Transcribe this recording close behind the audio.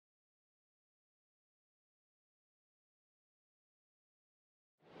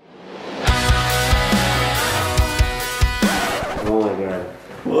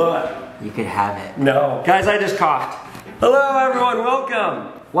What? You could have it. No. Guys, I just coughed. Hello everyone,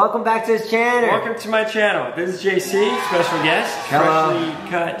 welcome. Welcome back to this channel. Welcome to my channel. This is JC, special guest. Hello. Freshly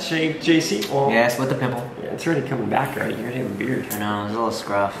cut, shaved JC. Well, yes, with the pimple. Yeah, it's already coming back already. You already have a beard. I know, it's a little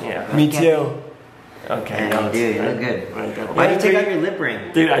scruff. Yeah. Me too. Okay, yeah, you do, you look good. Why did you take out your lip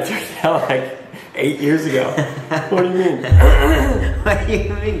ring? Dude, I took it out like 8 years ago. What do you mean? What do you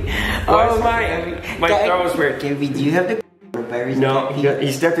mean? Why is my throat was weird? Gabby, do you have the virus? No,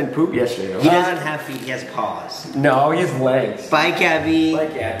 he stepped in poop yesterday. He doesn't have feet, he has paws. No, he has legs. Bye, Gabby. Bye,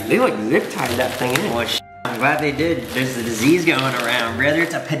 Gabby. They like zip tied that thing in. Well, I'm glad they did. There's a disease going around, brother.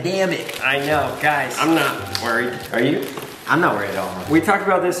 It's a pandemic. I know, guys. I'm not worried. Are you? I'm not worried at all. We talked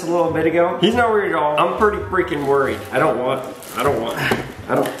about this a little bit ago. He's not worried at all. I'm pretty freaking worried. I don't want.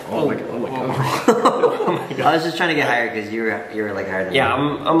 Oh my god. Oh my god. Oh my god. I was just trying to get higher because you were like higher than me. Yeah,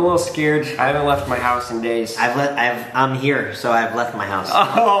 I'm a little scared. I haven't left my house in days. I'm here, so I've left my house.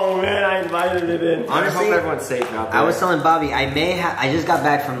 Oh man, I invited it in. Honestly, I hope everyone's safe out there. I was telling Bobby, I just got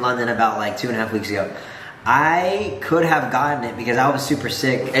back from London about like 2.5 weeks ago. I could have gotten it because I was super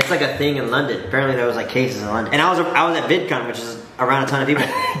sick. It's like a thing in London. Apparently there was like cases in London. And I was at VidCon, which is around a ton of people.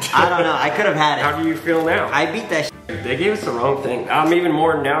 I don't know, I could have had it. How do you feel now? I beat that shit. They gave us the wrong thing. I'm even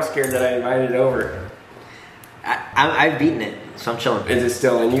more now scared that I invited it over. I've beaten it, so I'm chilling. Is it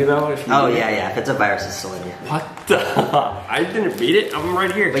still in you though? Oh yeah, if it's a virus, it's still in you. What the? I didn't beat it, I'm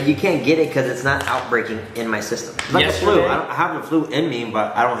right here. But you can't get it because it's not outbreaking in my system. It's like the flu, I have the flu in me,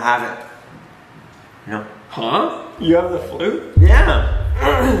 but I don't have it. No. Huh? You have the flu? Yeah.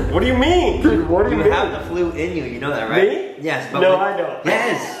 What do you mean? Dude, what do you mean? You have the flu in you, you know that, right? Me? Yes. But no, I don't.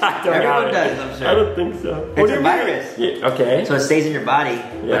 Yes. I don't Everyone does, I'm sure. I don't think so. It's a virus. Yeah, okay. So it stays in your body,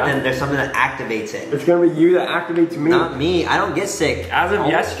 but then there's something that activates it. It's gonna be you that activates me. Not me, I don't get sick. As of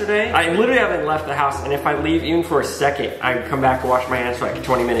yesterday, I literally haven't left the house, and if I leave even for a second, I come back and wash my hands for like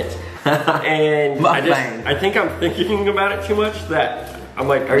 20 minutes. And I think I'm thinking about it too much that I'm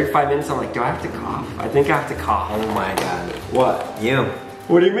like, every 5 minutes I'm like, do I have to cough? I think I have to cough. Oh my god. What? You.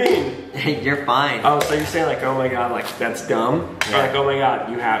 What do you mean? You're fine. Oh, so you're saying like, oh my god, like that's dumb? Yeah. Or like, oh my god,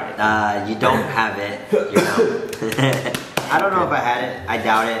 you have it. You don't have it. You know. I don't know if I had it. I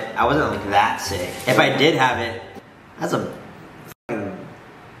doubt it. I wasn't like that sick. If I did have it, that's a fucking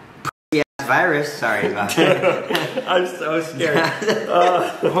ass virus. Sorry about that. I'm so scared.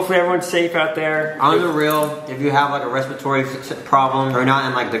 Hopefully everyone's safe out there. On the real, if you have like a respiratory problem or not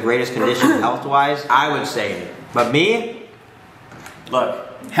in like the greatest condition health-wise, I would say it. But me, look,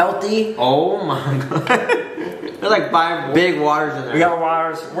 healthy. Oh my god. There's like 5 big waters in there. We got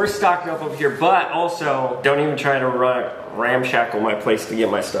waters. We're stocked up here, but also don't even try to ramshackle my place to get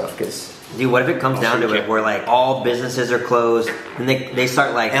my stuff, because. Dude, what if it comes down to it where like all businesses are closed and they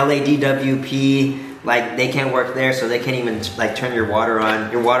start like LADWP, like they can't work there, so they can't even like turn your water on.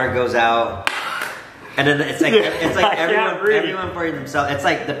 Your water goes out. And then it's like everyone for themselves. It's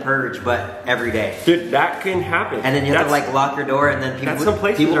like the purge, but every day. Dude, that can happen. And then you have to like lock your door, and then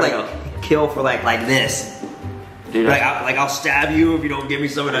people like kill for like this. Dude, like I'll stab you if you don't give me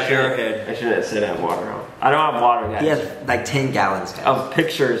some of that arrowhead. I shouldn't have said I have water on. I don't have water yet. He has like 10 gallons of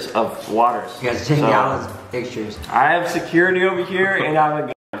pictures of waters. He has 10 gallons of pictures. I have security over here, and I have a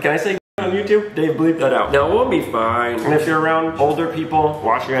gun. Can I say on YouTube? Dave, bleep that out. No, we'll be fine. And if you're around older people,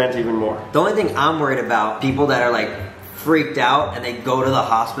 wash your hands even more. The only thing I'm worried about, people that are like freaked out and they go to the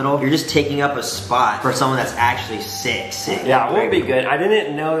hospital, you're just taking up a spot for someone that's actually sick. Yeah, we'll be good. I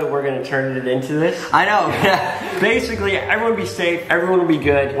didn't know that we're gonna turn it into this. I know. Basically, everyone be safe, everyone will be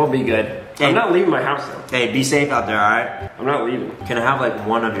good, we'll be good. Hey, I'm not leaving my house though. Hey, be safe out there, alright? I'm not leaving. Can I have like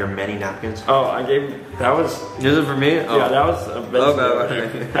one of your many napkins? Oh, I gave, that was... This is for me? Oh. Yeah, that was a best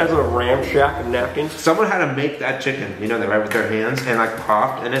okay. That's a ramshack of napkins. Someone had to make that chicken, you know, they right with their hands and like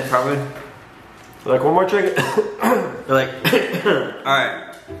popped in it probably. Like, one more chicken. They're like,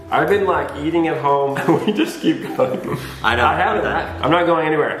 alright. I've been like eating at home. We just keep going. I know. I haven't. I'm not going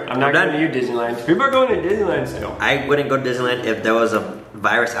anywhere. I'm not going to you Disneyland. People are going to Disneyland still. I wouldn't go to Disneyland if there was a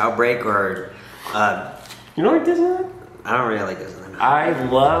virus outbreak or. You don't like Disneyland? I don't really like Disneyland. I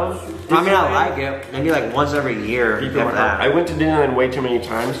love Disneyland. I mean, I like it. Maybe like once every year. I went to Disneyland way too many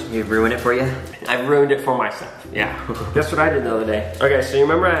times. You ruined it for you? I ruined it for myself. Yeah. Guess what I did the other day? Okay, so you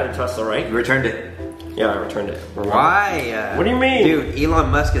remember I had a Tesla, right? You returned it. Yeah, I returned it. Why? What do you mean? Dude, Elon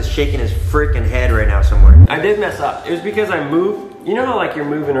Musk is shaking his freaking head right now somewhere. I did mess up. It was because I moved. You know how like you're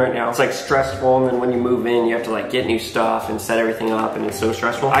moving right now? It's like stressful, and then when you move in, you have to like get new stuff and set everything up, and it's so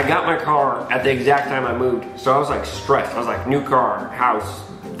stressful. I got my car at the exact time I moved, so I was like stressed. I was like, new car, house,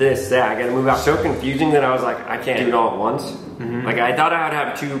 this, that, I gotta move out. So confusing that I was like, I can't do it all at once. Like I thought I would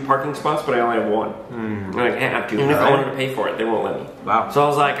have 2 parking spots, but I only have 1. And I can't have 2. Even if I wanted to pay for it, they won't let me. Wow. So I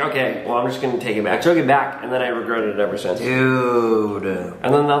was like, okay, well I'm just gonna take it back. I took it back, and then I regretted it ever since. Dude.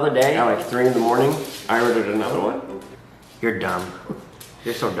 And then the other day, at like 3 in the morning, I ordered another one. You're dumb.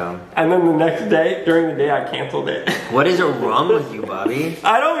 You're so dumb. And then the next day, during the day, I canceled it. What is wrong with you, Bobby?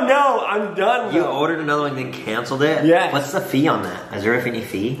 I don't know. I'm done. You ordered another one and then canceled it? Yeah. What's the fee on that? Is there any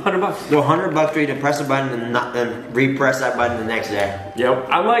fee? $100. No, $100 for you to press a button and repress that button the next day. Yep.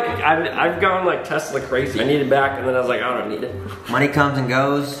 I'm like, I've gone like Tesla crazy. I need it back, and then I was like, I don't need it. Money comes and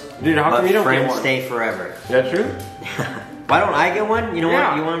goes. Dude, how come you don't get friends one? stay forever. Is that true? Why don't I get one? You know Yeah.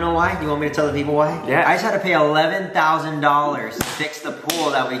 what? You want to know why? You want me to tell the people why? Yeah. I just had to pay $11,000 to fix the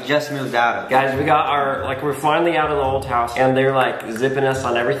pool that we just moved out of. Guys, we got our, like, we're finally out of the old house, and they're like zipping us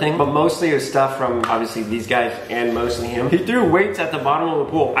on everything, but mostly it was stuff from obviously these guys and mostly him. He threw weights at the bottom of the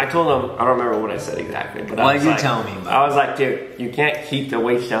pool. I told him, I don't remember what I said exactly, but What did you tell me? I was like, dude, you can't keep the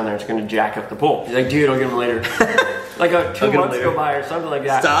weights down there. It's gonna jack up the pool. He's like, dude, I'll get them later. Like 2 months go by or something like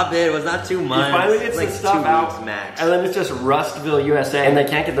that. Stop it, it was not 2 months. He finally gets like the stuff 2 out, weeks max. and then it's just Rustville, USA, and they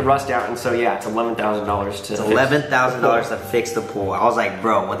can't get the rust out, and so yeah, it's $11,000 to. It's $11,000 to fix the pool. I was like,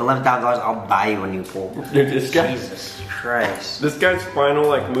 bro, with $11,000, I'll buy you a new pool. Dude, this guy, Jesus Christ. this guy's final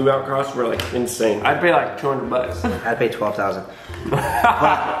like move out costs were like insane. I'd pay like $200. I'd pay $12,000.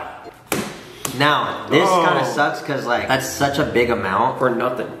 But now, this kind of sucks because like that's such a big amount For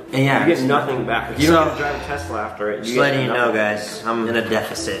nothing. And yeah, you get nothing back. If you don't get to drive a Tesla after it, just letting you know, guys, I'm in a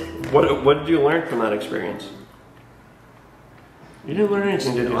deficit. What did you learn from that experience? You didn't learn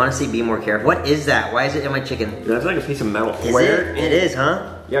anything, did you? Honestly, be more careful. What is that? Why is it in my chicken? That's like a piece of metal. Is it? It is,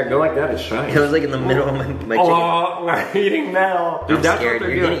 huh? Yeah, go like that. It's shiny. It was like in the middle of my chicken. Oh, we're eating metal. Dude, I'm that's scared. what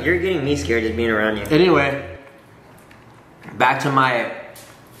they're doing. You're getting me scared just being around you. Anyway, back to my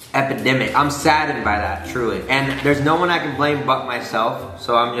epidemic. I'm saddened by that, truly. And there's no one I can blame but myself.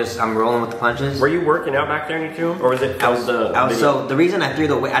 So I'm rolling with the punches. Were you working out back there in your tomb? Or was it so the reason I threw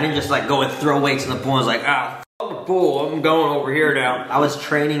the weight, I didn't just like go and throw weights in the pool. I was like, ah, the pool, I'm going over here now. I was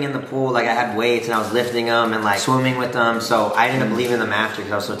training in the pool, like I had weights and I was lifting them and like swimming with them. So I ended up leaving them after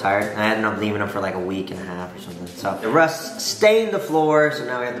because I was so tired. And I ended up leaving them for like a week and a half or something. So the rust stained the floor, so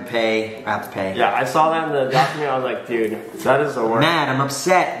now we have to pay. I have to pay. Yeah, I saw that in the document. I was like, dude, that is the worst. Mad, I'm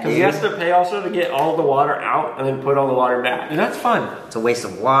upset, dude. Because he has to pay also to get all the water out and then put all the water back. Dude, that's fun. It's a waste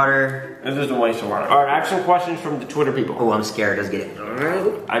of water. It's just a waste of water. All right, action questions from the Twitter people. Oh, I'm scared. Let's get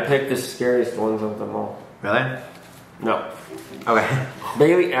it. I picked the scariest ones of them all. Really? No. Okay.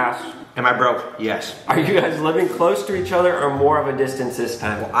 Bailey asks, am I broke? Yes. are you guys living close to each other or more of a distance this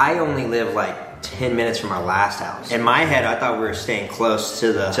time? Well, I only live like 10 minutes from our last house. In my head, I thought we were staying close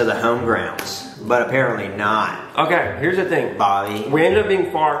to the home grounds, but apparently not. Okay, here's the thing, Bobby. We ended up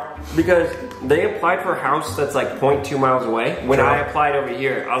being far because they applied for a house that's like 0.2 miles away. When I applied over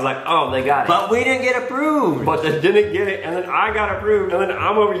here, I was like, oh, they got it. But we didn't get approved. But they didn't get it, and then I got approved, and then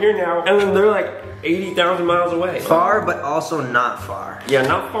I'm over here now, and then they're like 80,000 miles away. Far, but also not far. Yeah,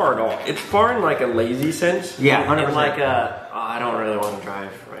 not far at all. It's far in like a lazy sense. Yeah, 100%. And like I don't really want to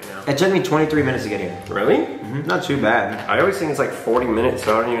drive right now. It took me 23 minutes to get here. Really? Not too bad. I always think it's like 40 minutes,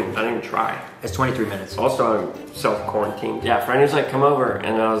 so I don't even try. It's 23 minutes. Also, I'm self-quarantined. Yeah, friend was like, come over,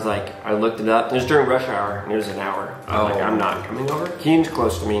 and I was like, I looked it up. It was during rush hour, and it was an hour. I was like, I'm not coming over. Keen's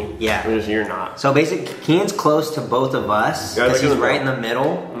close to me. Yeah. Whereas you're not. So basically, Keen's close to both of us, because he's right in the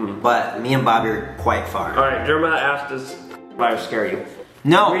middle, but me and Bobby are quite far. All right, Jeremiah asked, does fire scare you?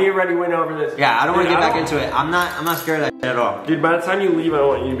 No. We already went over this. Yeah, I don't want to get back into it. I'm not scared of that shit at all. Dude, by the time you leave, I don't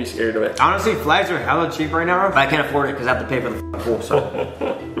want you to be scared of it. Honestly, flights are hella cheap right now, but I can't afford it because I have to pay for the pool, so.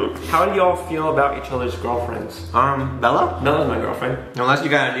 How do y'all feel about each other's girlfriends? Bella? Bella's my girlfriend. Unless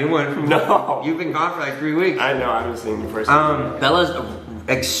you got a new one. No. You've been gone for like 3 weeks. I know, I haven't seen you first. Bella's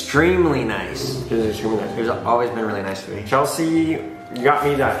extremely nice. She's extremely nice. She's always been really nice to me. Chelsea, you got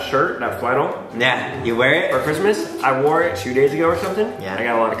me that shirt, that flannel. Yeah, you wear it? For Christmas. I wore it 2 days ago or something. Yeah. I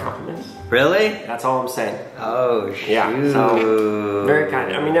got a lot of compliments. Really? That's all I'm saying. Oh, shoot. Yeah, so, very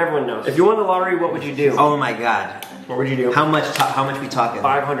kind. I mean, everyone knows. If you won the lottery, what would you do? Oh my God. What would you do? How much we talking?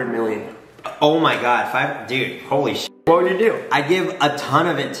 500 million. Oh my God, dude, holy shit. What would you do? I give a ton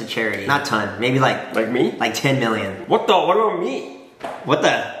of it to charity. Not ton, maybe like me? Like 10 million. What about me? What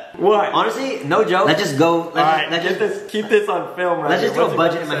the? What? Honestly, no joke. Let's just go. Keep this on film right Let's here. just do a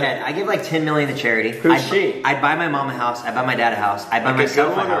budget in my head. I give like 10 million to charity. Who's she? I'd buy my mom a house. I'd buy my dad a house. I'd buy Like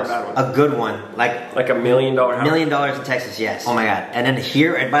myself a a good one or a house. bad one? A good one. Like $1 million house? $1 million in Texas, yes. Oh my God. And then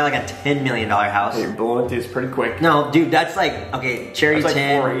here, I'd buy like a $10 million house. You're blowing through this pretty quick. No, dude, that's like, okay, charity That's like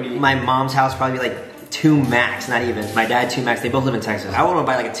 10. 480. My mom's house probably like 2 max, not even. My dad 2 max. They both live in Texas. I want to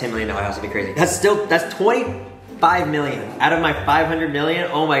buy like a $10 million house. It'd be crazy. That's 25 million out of my 500 million.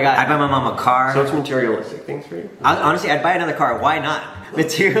 Oh my god. I'd buy my mom a car. So it's materialistic things for you. Honestly, I'd buy another car. Why not?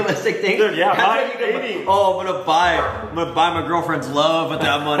 Materialistic things. Dude, yeah, buy anything. Oh, I'm gonna buy my girlfriend's love with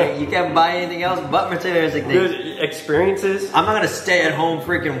that money. You can't buy anything else but materialistic things. Dude, experiences. I'm not gonna stay at home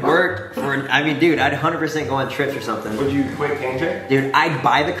freaking work for. I mean, dude, I'd 100% go on trips or something. Would you quit KJ? Dude, I'd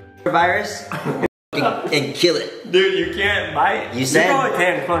buy the virus and kill it. Dude, you can't buy it. You said you probably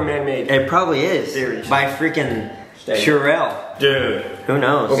can. It's probably man-made. It probably is. Seriously. By freaking Purell. Dude. Who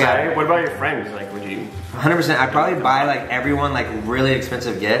knows? Okay. Yeah. What about your friends? Like, would you? 100%. I'd probably buy like everyone like really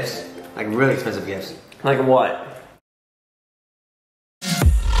expensive gifts. Like really expensive gifts. Like what?